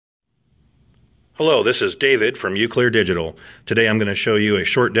Hello, this is David from UCLEAR Digital. Today I'm going to show you a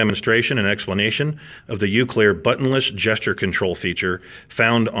short demonstration and explanation of the UCLEAR Buttonless gesture control feature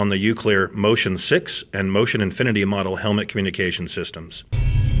found on the UCLEAR Motion 6 and Motion Infinity model helmet communication systems.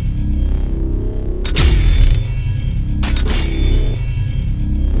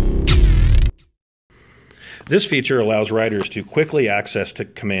 This feature allows riders to quickly access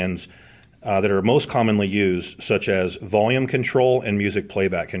commands that are most commonly used, such as volume control and music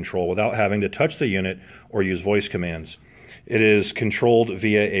playback control, without having to touch the unit or use voice commands. It is controlled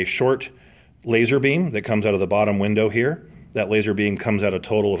via a short laser beam that comes out of the bottom window here. That laser beam comes out a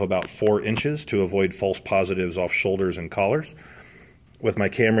total of about 4 inches to avoid false positives off shoulders and collars. With my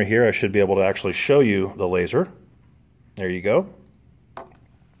camera here, I should be able to actually show you the laser. There you go.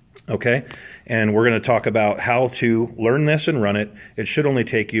 Okay, and we're going to talk about how to learn this and run it. It should only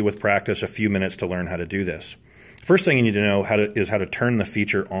take you with practice a few minutes to learn how to do this. First thing you need to know is how to turn the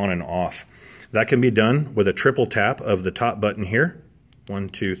feature on and off. That can be done with a triple tap of the top button here. 1,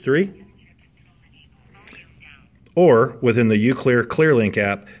 2, 3. Or within the UCLEAR ClearLink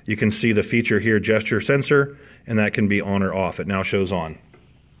app, you can see the feature here, gesture sensor, and that can be on or off. It now shows on.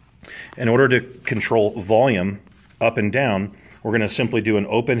 In order to control volume up and down, we're going to simply do an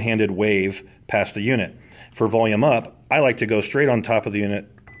open-handed wave past the unit. For volume up, I like to go straight on top of the unit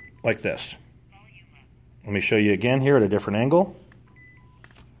like this. Let me show you again here at a different angle.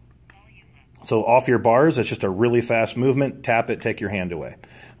 So off your bars, it's just a really fast movement. Tap it, take your hand away.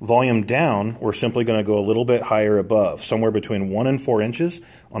 Volume down, we're simply going to go a little bit higher above, somewhere between 1 and 4 inches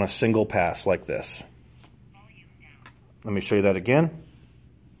on a single pass like this. Let me show you that again.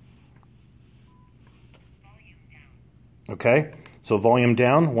 Okay, so volume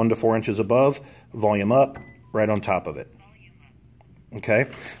down, 1 to 4 inches above, volume up, right on top of it. Okay,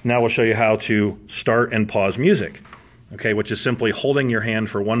 now we'll show you how to start and pause music, okay, which is simply holding your hand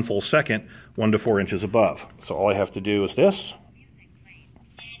for 1 full second, 1 to 4 inches above. So all I have to do is this.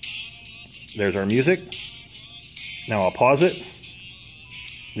 There's our music. Now I'll pause it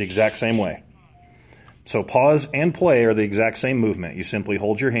the exact same way. So pause and play are the exact same movement. You simply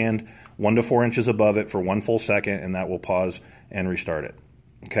hold your hand 1 to 4 inches above it for 1 full second, and that will pause and restart it.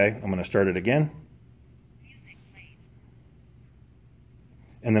 Okay, I'm going to start it again.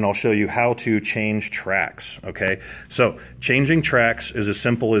 And then I'll show you how to change tracks. Okay, so changing tracks is as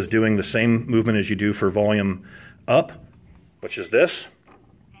simple as doing the same movement as you do for volume up, which is this,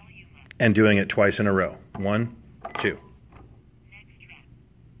 and doing it twice in a row. 1, 2.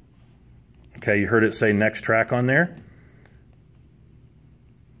 Okay, you heard it say next track on there.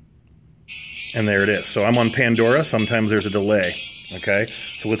 And there it is. So I'm on Pandora. Sometimes there's a delay. Okay,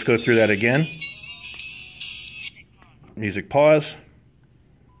 so let's go through that again. Music pause.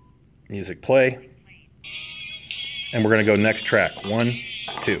 Music play. And we're going to go next track. 1,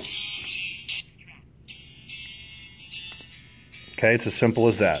 2. Okay, it's as simple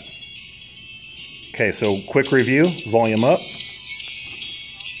as that. Okay, so quick review. Volume up.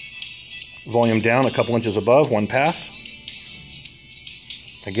 Volume down a couple inches above, 1 pass.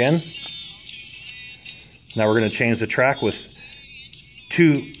 Again. Now we're going to change the track with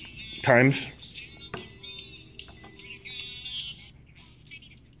 2 times.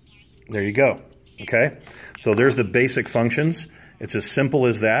 There you go. Okay, so there's the basic functions. It's as simple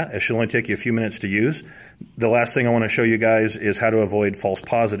as that. It should only take you a few minutes to use. The last thing I want to show you guys is how to avoid false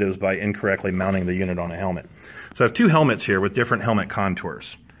positives by incorrectly mounting the unit on a helmet. So I have 2 helmets here with different helmet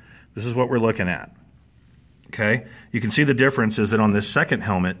contours. This is what we're looking at. Okay, you can see the difference is that on this second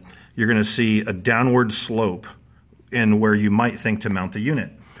helmet, you're going to see a downward slope in where you might think to mount the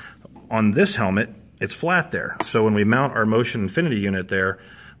unit. On this helmet, it's flat there. So when we mount our Motion Infinity unit there,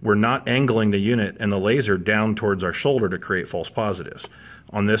 we're not angling the unit and the laser down towards our shoulder to create false positives.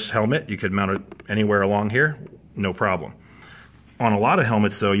 On this helmet, you could mount it anywhere along here, no problem. On a lot of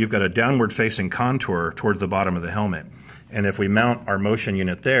helmets, though, you've got a downward facing contour towards the bottom of the helmet. And if we mount our motion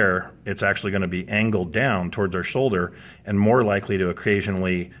unit there, it's actually going to be angled down towards our shoulder and more likely to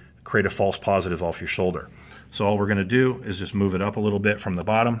occasionally create a false positive off your shoulder. So all we're going to do is just move it up a little bit from the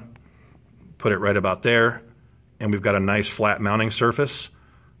bottom, put it right about there, and we've got a nice flat mounting surface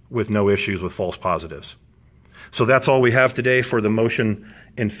with no issues with false positives. So that's all we have today for the Motion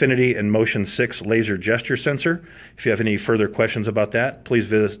Infinity and Motion 6 laser gesture sensor. If you have any further questions about that, please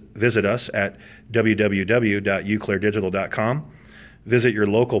visit us at www.ucleardigital.com. Visit your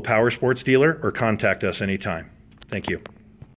local power sports dealer or contact us anytime. Thank you.